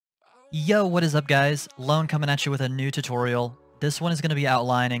Yo, what is up guys? Lone coming at you with a new tutorial. This one is going to be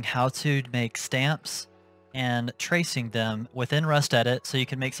outlining how to make stamps and tracing them within RustEdit so you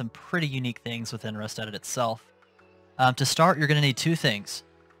can make some pretty unique things within RustEdit itself. To start, you're going to need two things.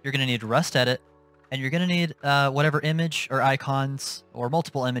 You're going to need RustEdit and you're going to need whatever image or icons or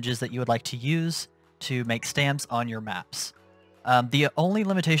multiple images that you would like to use to make stamps on your maps. The only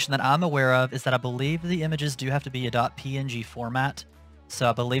limitation that I'm aware of is that I believe the images do have to be a .png format. So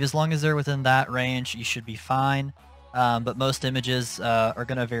I believe as long as they're within that range, you should be fine. But most images are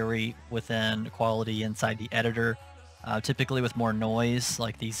going to vary within quality inside the editor. Typically with more noise,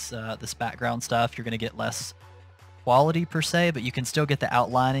 like this background stuff, you're going to get less quality per se, but you can still get the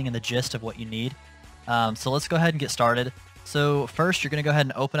outlining and the gist of what you need. So let's go ahead and get started. So first, you're going to go ahead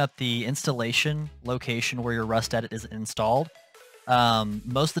and open up the installation location where your RustEdit is installed.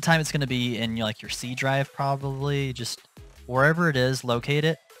 Most of the time it's going to be in like your C drive probably, just wherever it is, locate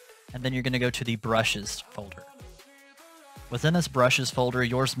it, and then you're going to go to the brushes folder. Within this brushes folder,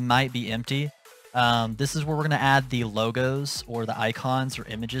 yours might be empty. This is where we're going to add the logos or the icons or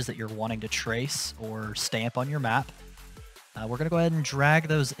images that you're wanting to trace or stamp on your map. We're going to go ahead and drag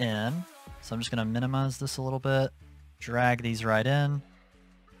those in. So I'm just going to minimize this a little bit, drag these right in.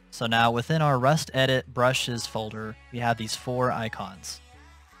 So now within our RustEdit brushes folder, we have these four icons.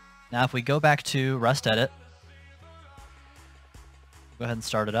 Now if we go back to RustEdit, go ahead and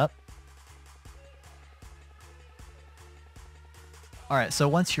start it up. Alright, so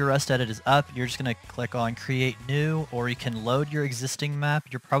once your RustEdit is up, you're just going to click on Create New, or you can load your existing map.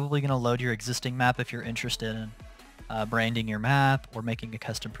 You're probably going to load your existing map if you're interested in branding your map or making a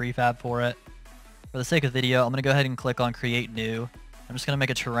custom prefab for it. For the sake of video, I'm going to go ahead and click on Create New. I'm just going to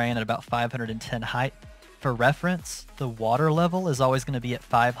make a terrain at about 510 height. For reference, the water level is always going to be at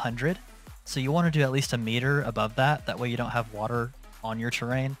 500, so you want to do at least a meter above that. That way you don't have water on your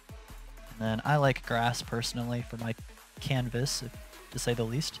terrain. And then I like grass personally for my canvas, to say the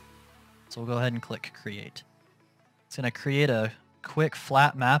least. So we'll go ahead and click Create. It's going to create a quick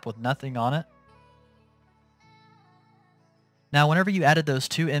flat map with nothing on it. Now, whenever you added those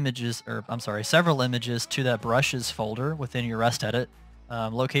several images to that brushes folder within your RustEdit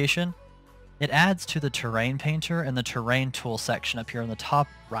location, it adds to the terrain painter and the terrain tool section up here on the top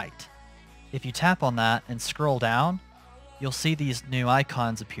right. If you tap on that and scroll down, you'll see these new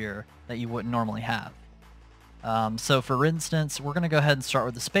icons appear that you wouldn't normally have. So for instance, we're going to go ahead and start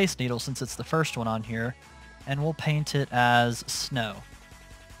with the Space Needle since it's the first one on here, and we'll paint it as snow.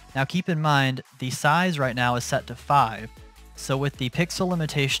 Now keep in mind, the size right now is set to 5. So with the pixel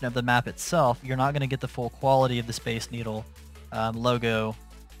limitation of the map itself, you're not going to get the full quality of the Space Needle logo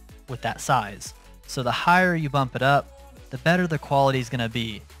with that size. So the higher you bump it up, the better the quality is going to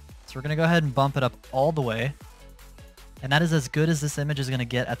be. So we're going to go ahead and bump it up all the way. And that is as good as this image is going to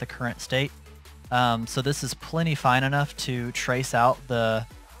get at the current state. So this is plenty fine enough to trace out the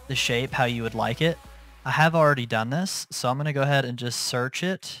shape how you would like it. I have already done this, so I'm going to go ahead and just search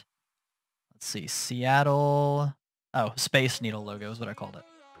it. Let's see, Seattle... Oh, Space Needle logo is what I called it.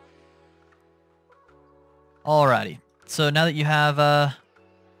 Alrighty, so now that you have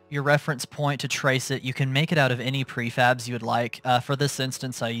your reference point to trace it, you can make it out of any prefabs you would like. For this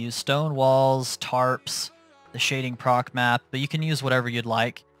instance, I use stone walls, tarps, the shading proc map, but you can use whatever you'd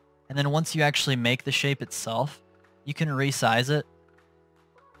like. And then once you actually make the shape itself, you can resize it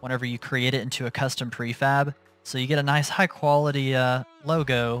whenever you create it into a custom prefab. So you get a nice high quality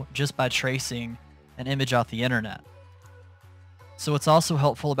logo just by tracing an image off the internet. So what's also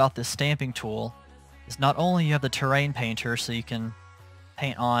helpful about this stamping tool is not only you have the terrain painter so you can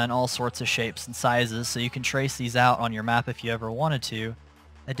paint on all sorts of shapes and sizes so you can trace these out on your map if you ever wanted to.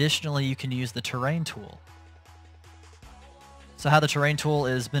 Additionally, you can use the terrain tool. So how the terrain tool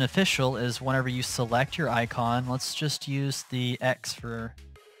is beneficial is whenever you select your icon, let's just use the X for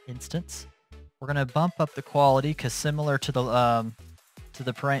instance. We're going to bump up the quality because similar to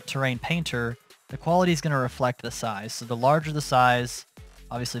the terrain painter, the quality is going to reflect the size. So the larger the size,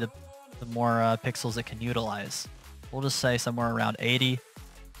 obviously the more pixels it can utilize. We'll just say somewhere around 80.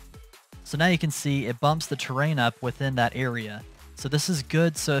 So now you can see it bumps the terrain up within that area. So this is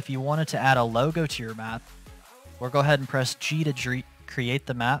good. So if you wanted to add a logo to your map, or go ahead and press G to create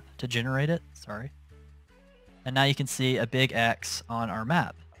the map, to generate it, sorry. And now you can see a big X on our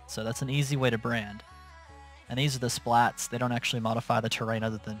map. So that's an easy way to brand. And these are the splats. They don't actually modify the terrain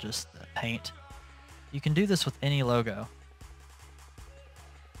other than just the paint. You can do this with any logo.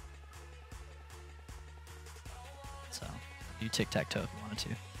 So do tic-tac-toe if you wanted to.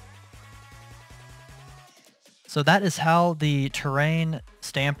 So that is how the terrain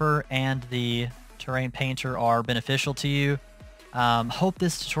stamper and the terrain painter are beneficial to you. Hope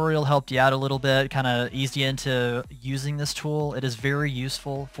this tutorial helped you out a little bit, kind of eased you into using this tool. It is very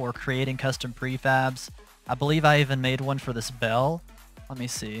useful for creating custom prefabs. I believe I even made one for this bell. Let me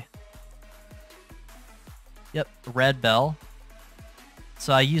see. Yep, red bell.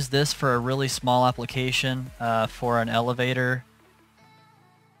 So I use this for a really small application for an elevator.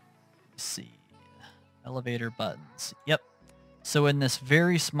 Let's see, elevator buttons. Yep. So in this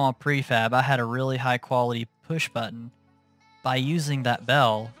very small prefab, I had a really high quality push button by using that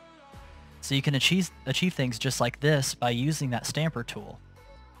bell. So you can achieve things just like this by using that stamper tool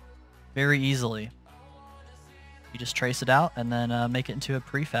very easily. You just trace it out and then make it into a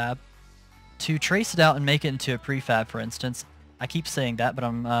prefab. To trace it out and make it into a prefab, for instance, I keep saying that, but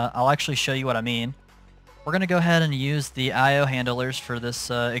I'll actually show you what I mean. We're going to go ahead and use the IO handlers for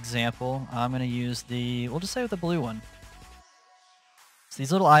this example. I'm going to use we'll just say with the blue one. So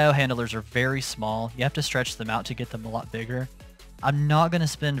these little IO handlers are very small. You have to stretch them out to get them a lot bigger. I'm not going to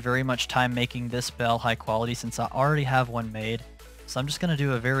spend very much time making this bell high quality since I already have one made. So I'm just going to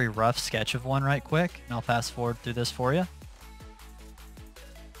do a very rough sketch of one right quick, and I'll fast forward through this for you.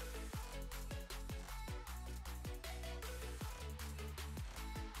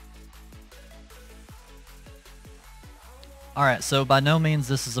 Alright, so by no means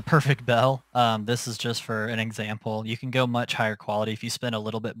this is a perfect bell. This is just for an example. You can go much higher quality if you spend a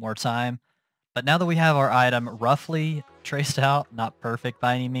little bit more time. But now that we have our item roughly traced out, not perfect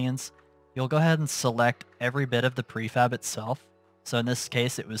by any means, you'll go ahead and select every bit of the prefab itself. So in this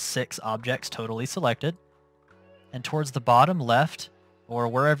case, it was 6 objects totally selected. And towards the bottom left, or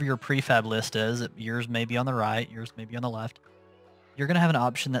wherever your prefab list is, yours may be on the right, yours may be on the left, you're going to have an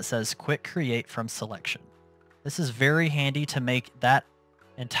option that says Quick Create from Selection. This is very handy to make that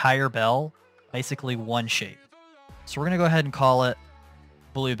entire bell basically one shape. So we're going to go ahead and call it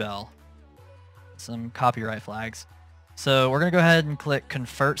Blue Bell. Some copyright flags. So we're going to go ahead and click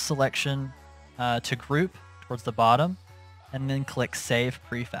Convert Selection to Group towards the bottom, and then click Save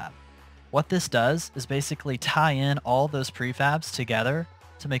Prefab. What this does is basically tie in all those prefabs together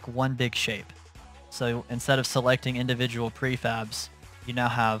to make one big shape. So instead of selecting individual prefabs, you now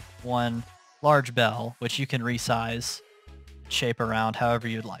have one large bell, which you can resize, shape around however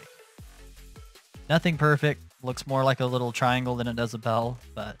you'd like. Nothing perfect, looks more like a little triangle than it does a bell,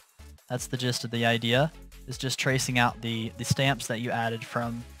 but that's the gist of the idea, is just tracing out the stamps that you added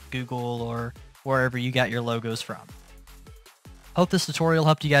from Google or wherever you got your logos from. Hope this tutorial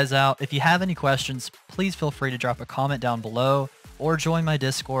helped you guys out. If you have any questions, please feel free to drop a comment down below or join my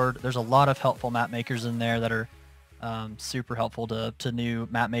Discord. There's a lot of helpful map makers in there that are super helpful to new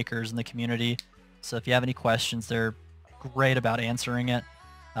map makers in the community. So if you have any questions, they're great about answering it.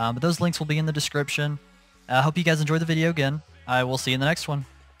 But those links will be in the description. I hope you guys enjoyed the video again. I will see you in the next one.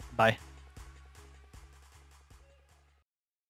 Bye.